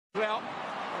Well,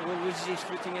 loses his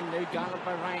footing in now, gathered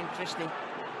by Ryan Christie.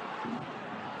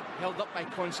 Held up by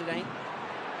Considine.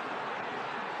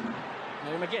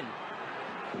 Now McGinn.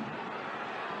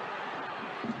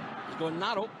 He's going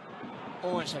narrow.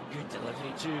 Oh, it's a good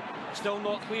delivery too. Still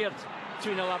not cleared.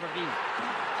 2-0 Aberdeen.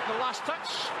 The last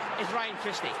touch is Ryan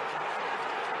Christie.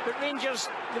 But Rangers,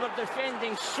 they were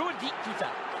defending so deep, Peter,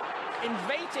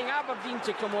 inviting Aberdeen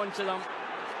to come on to them.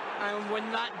 And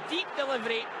when that deep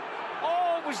delivery,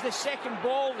 always the second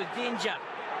ball, the danger,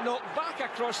 knocked back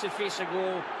across the face of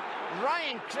goal.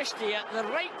 Ryan Christie at the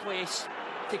right place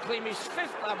to claim his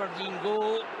 5th Aberdeen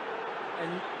goal.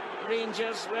 And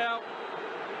Rangers, well,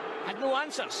 had no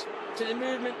answers to the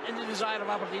movement and the desire of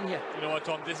Aberdeen here. You know what,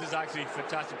 Tom, this is actually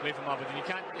fantastic play from Aberdeen.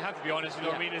 You have to be honest, you know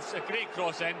what I mean? It's a great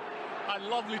cross in. A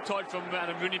lovely touch from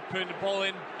Adam Rooney, putting the ball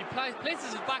in. He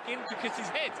places it back into Christie's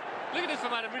head. Look at this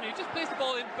from Adam Rooney. He just placed the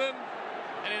ball in, boom,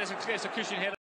 and then it's a cushion header.